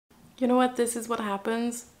You know what? This is what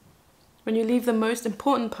happens when you leave the most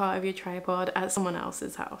important part of your tripod at someone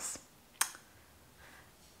else's house.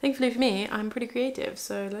 Thankfully for me, I'm pretty creative,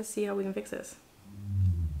 so let's see how we can fix this.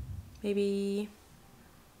 Maybe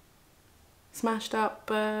smashed up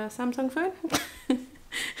Samsung phone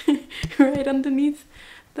right underneath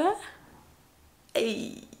there.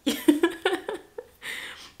 Hey.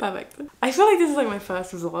 Perfect. I feel like this is like my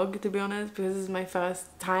first vlog, to be honest, because this is my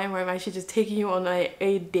first time where I'm actually just taking you on like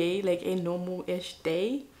a day, like a normal-ish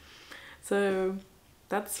day. So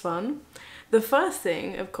that's fun. The first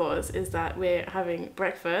thing, of course, is that we're having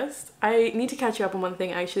breakfast. I need to catch you up on one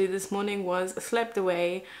thing actually. This morning was swept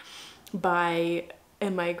away by a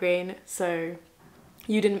migraine, so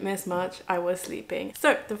you didn't miss much. I was sleeping.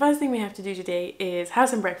 So the first thing we have to do today is have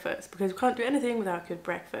some breakfast, because we can't do anything without good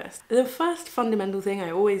breakfast. The first fundamental thing I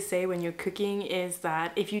always say when you're cooking is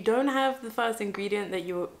that if you don't have the first ingredient that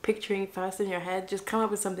you're picturing first in your head, just come up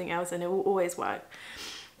with something else and it will always work.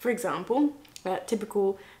 For example,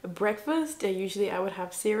 typical breakfast, usually I would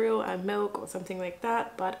have cereal and milk or something like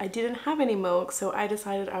that, but I didn't have any milk, so I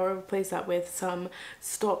decided I would replace that with some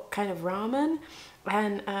stock kind of ramen.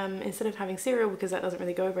 And instead of having cereal, because that doesn't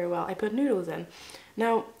really go very well, I put noodles in.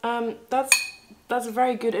 Now that's a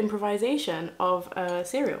very good improvisation of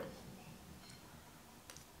cereal.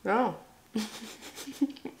 Oh.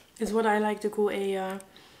 Is what I like to call a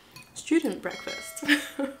student breakfast.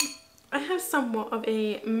 I have somewhat of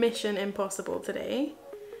a mission impossible today.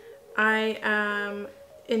 I am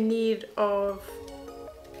in need of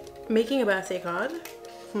making a birthday card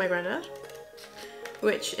for my granddad,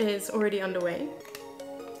 which is already underway.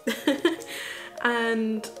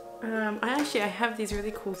 And I have these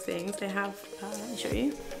really cool things. I have, let me show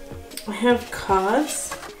you. I have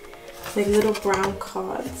cards, like little brown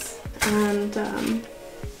cards, and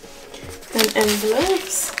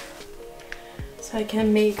envelopes, so I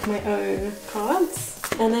can make my own cards.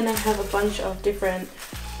 And then I have a bunch of different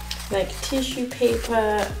like tissue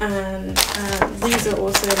paper, and these are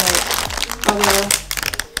also like other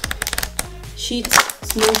sheets,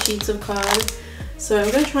 small sheets of cards. So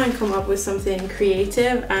I'm going to try and come up with something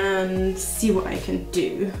creative and see what I can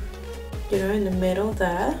do. You know, in the middle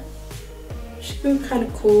there. Should be kind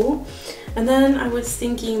of cool. And then I was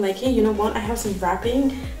thinking like, hey, you know what? I have some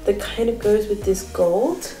wrapping that kind of goes with this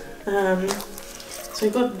gold. So I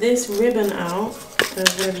got this ribbon out,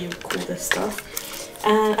 whatever you call this stuff.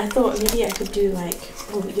 And I thought maybe I could do like,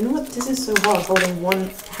 oh, you know what? This is so hard holding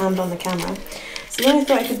one hand on the camera. So then I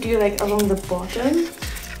thought I could do like along the bottom,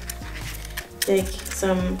 like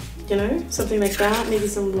some, you know, something like that, maybe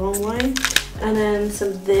some long line, and then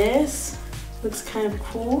some this looks kind of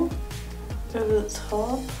cool over the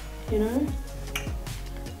top, you know,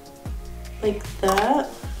 like that,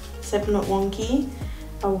 except not wonky.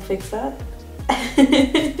 I will fix that.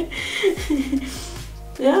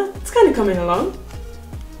 Yeah, it's kind of coming along.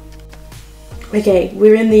 Okay,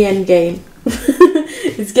 we're in the end game.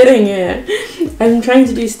 It's getting here. I'm trying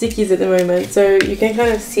to do stickies at the moment, so you can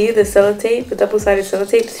kind of see the sellotape, the double-sided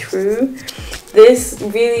sellotape through this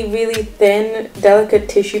really thin, delicate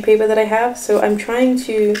tissue paper that I have. So I'm trying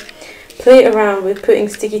to play around with putting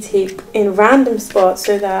sticky tape in random spots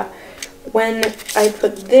so that when I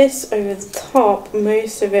put this over the top,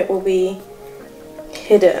 most of it will be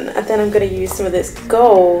hidden. And then I'm going to use some of this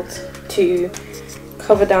gold to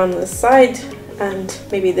cover down the side and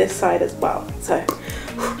maybe this side as well. So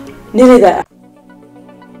nearly there.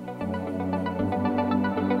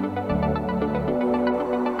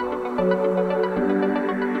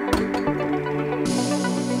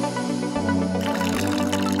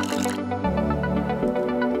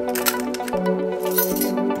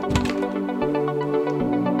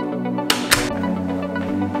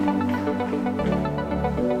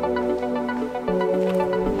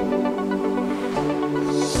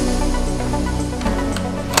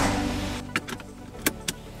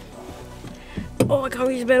 Oh, I can't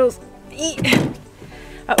reach the pedals.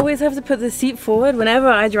 I always have to put the seat forward whenever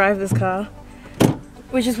I drive this car,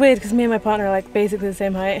 which is weird because me and my partner are like basically the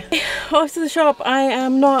same height. Off to the shop. I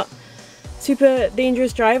am not super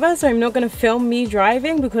dangerous driver, so I'm not going to film me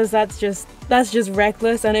driving because that's just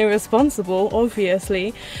reckless and irresponsible,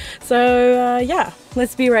 obviously. So yeah,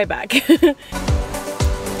 let's be right back.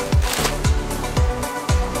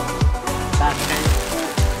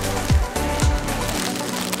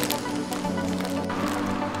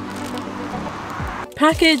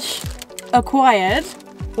 Package acquired.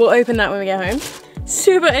 We'll open that when we get home.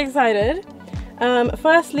 Super excited.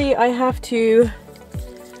 Firstly, I have to...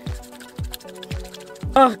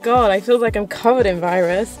 Oh god, I feel like I'm covered in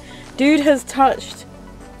virus. Dude has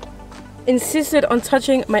insisted on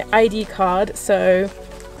touching my ID card, so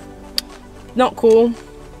not cool.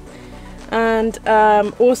 And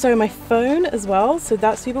also my phone as well, so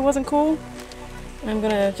that super wasn't cool. I'm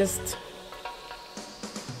gonna just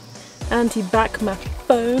anti-back my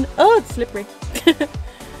phone. Oh, it's slippery.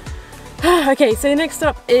 Okay, so next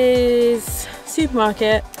up is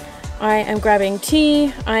supermarket. I am grabbing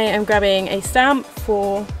tea, I am grabbing a stamp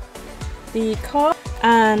for the car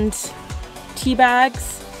and tea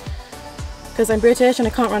bags because I'm British and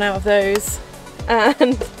I can't run out of those,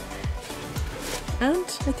 and I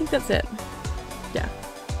think that's it. Yeah,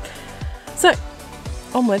 so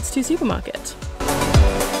onwards to supermarket.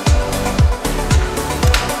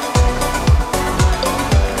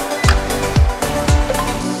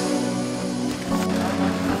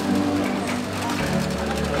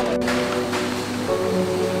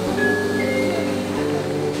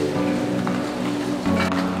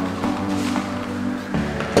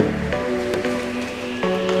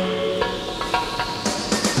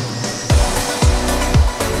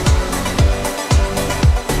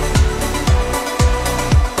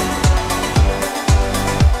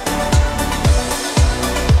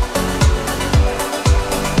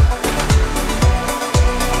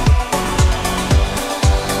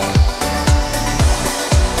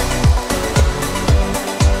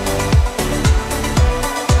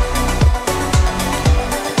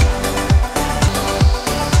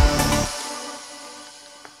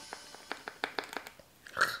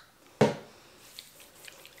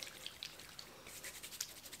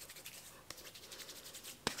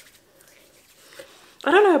 I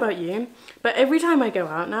don't know about you, but every time I go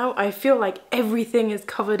out now, I feel like everything is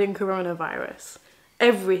covered in coronavirus.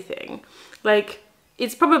 Everything. Like,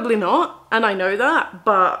 it's probably not, and I know that,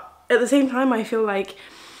 but at the same time, I feel like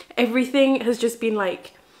everything has just been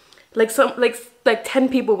like 10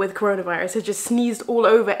 people with coronavirus have just sneezed all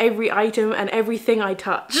over every item and everything I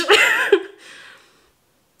touch. So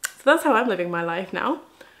that's how I'm living my life now.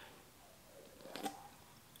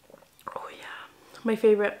 Oh yeah,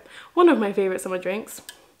 one of my favorite summer drinks.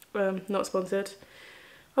 Not sponsored.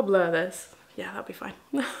 I'll blur this. Yeah, that'll be fine.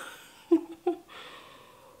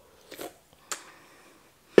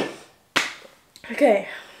 Okay.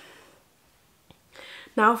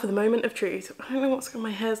 Now for the moment of truth. I don't know what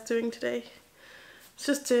my hair's doing today. It's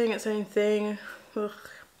just doing its own thing. Ugh.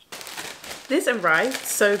 This arrived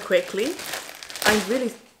so quickly. I'm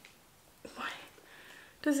really... Why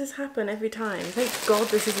does this happen every time? Thank God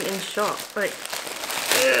this isn't in shop. Like...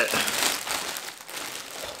 Ugh.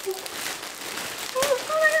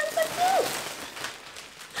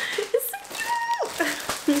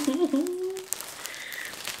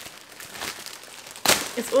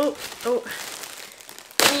 It's all, oh.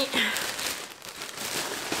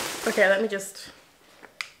 Okay, let me just,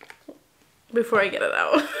 before I get it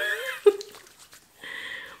out.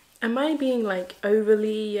 Am I being like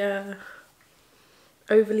overly, oh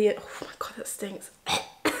my God, that stinks.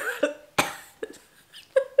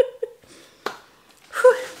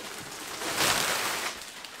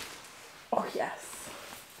 Oh yes.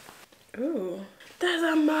 Ooh, there's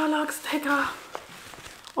a Murloc sticker.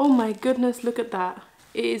 Oh my goodness, look at that.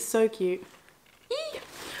 It is so cute. Eee!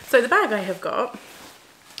 So the bag I have got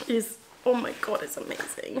is, oh my God, it's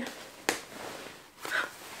amazing.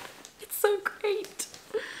 It's so great.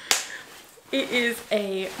 It is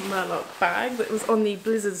a Murloc bag that was on the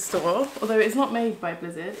Blizzard store, although it's not made by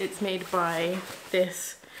Blizzard, it's made by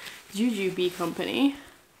this Jujube company.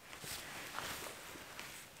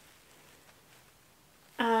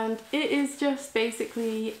 And it is just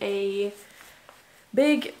basically a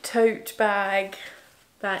big tote bag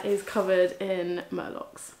that is covered in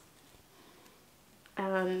Murlocs.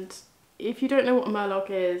 And if you don't know what a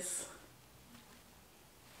Murloc is,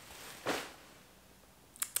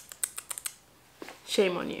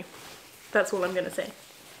 shame on you. That's all I'm gonna say.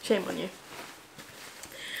 Shame on you.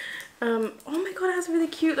 Oh my God, it has a really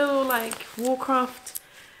cute little like Warcraft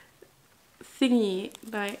thingy,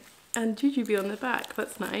 like, and Jujube on the back.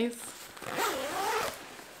 That's nice.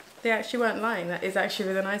 They actually weren't lying. That is actually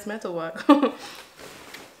really nice metalwork.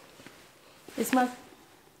 It smells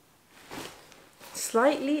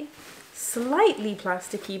slightly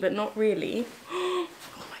plasticky, but not really. Oh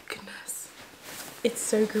my goodness. It's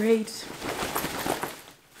so great.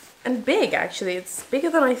 And big, actually. It's bigger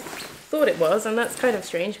than I thought it was, and that's kind of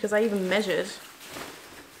strange because I even measured.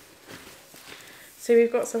 So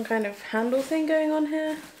we've got some kind of handle thing going on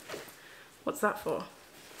here. What's that for?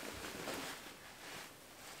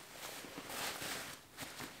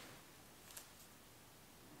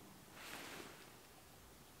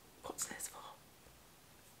 What's this for?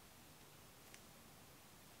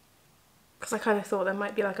 Because I kind of thought there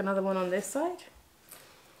might be like another one on this side.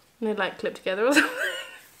 And they'd like clip together or something.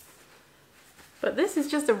 But this is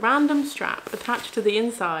just a random strap attached to the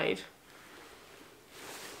inside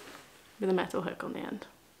with a metal hook on the end.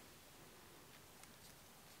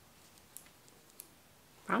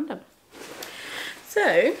 Random.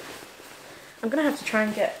 So I'm gonna have to try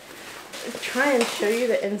and show you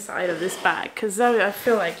the inside of this bag, because I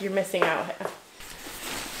feel like you're missing out here.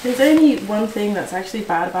 There's only one thing that's actually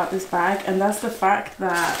bad about this bag, and that's the fact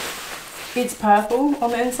that it's purple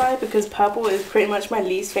on the inside, because purple is pretty much my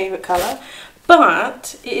least favorite color.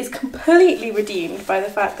 But it is completely redeemed by the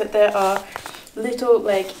fact that there are little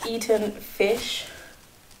like eaten fish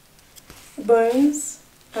bones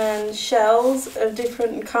and shells of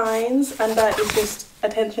different kinds, and that is just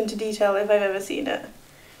attention to detail if I've ever seen it.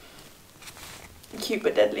 Cute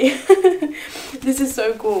but deadly. This is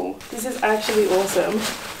so cool. This is actually awesome.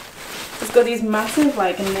 It's got these massive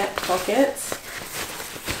like net pockets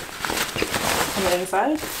on the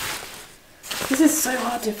inside. This is so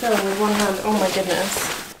hard to film with one hand. Oh my goodness.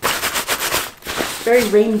 Very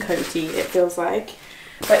raincoaty it feels like.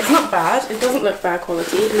 But it's not bad. It doesn't look bad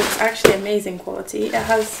quality. It looks actually amazing quality. It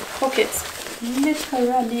has pockets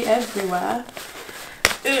literally everywhere.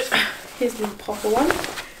 Here's the popper one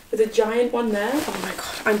with a giant one there. Oh my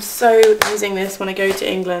god, I'm so using this when I go to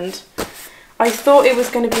England. I thought it was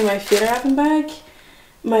going to be my Fjällräven bag,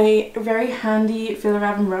 my very handy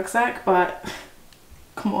Fjällräven rucksack, but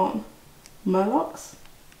come on, Murlocs?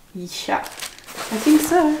 Yeah, I think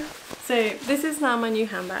so. So this is now my new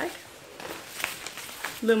handbag,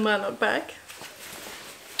 the Murloc bag.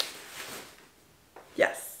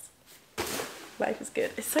 Yes. Life is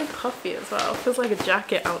good. It's so puffy as well. It feels like a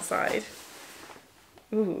jacket outside.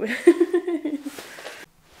 Ooh.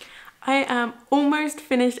 I am almost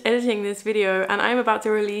finished editing this video, and I'm about to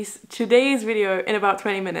release today's video in about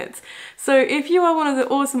 20 minutes. So if you are one of the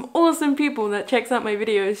awesome people that checks out my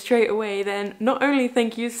videos straight away, then not only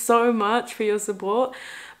thank you so much for your support,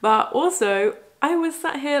 but also I was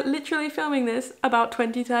sat here literally filming this about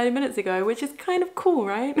 20-30 minutes ago, which is kind of cool,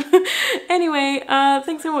 right? Anyway,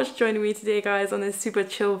 thanks so much for joining me today, guys, on this super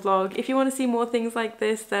chill vlog. If you want to see more things like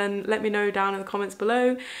this, then let me know down in the comments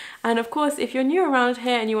below. And of course, if you're new around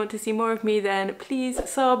here and you want to see more of me, then please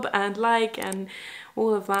sub and like and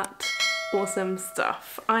all of that awesome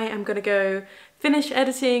stuff. I am gonna go finish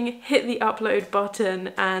editing, hit the upload button,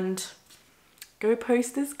 and go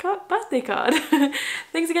post this birthday card.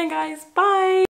 Thanks again, guys. Bye!